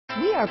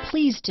We are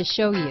pleased to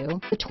show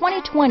you the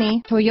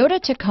 2020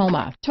 Toyota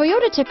Tacoma.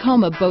 Toyota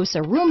Tacoma boasts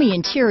a roomy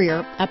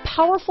interior, a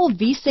powerful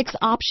V6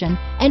 option,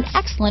 and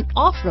excellent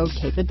off-road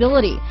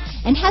capability,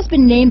 and has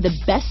been named the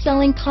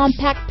best-selling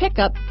compact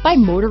pickup by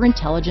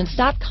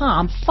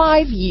MotorIntelligence.com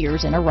 5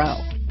 years in a row.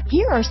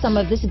 Here are some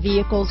of this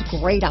vehicle's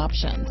great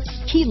options: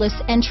 keyless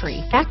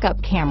entry,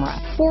 backup camera,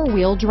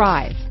 four-wheel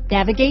drive,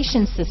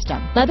 navigation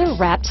system,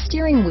 leather-wrapped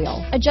steering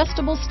wheel,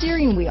 adjustable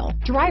steering wheel,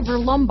 driver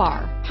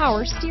lumbar,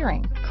 power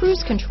steering,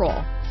 cruise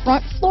control,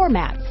 front floor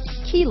mats,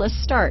 keyless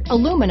start,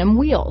 aluminum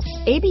wheels,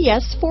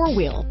 ABS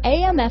four-wheel,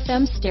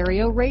 AM/FM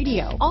stereo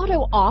radio,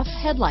 auto-off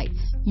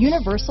headlights,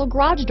 universal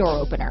garage door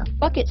opener,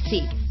 bucket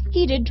seats,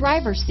 heated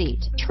driver's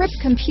seat, trip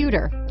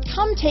computer.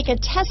 Come take a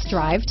test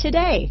drive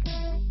today.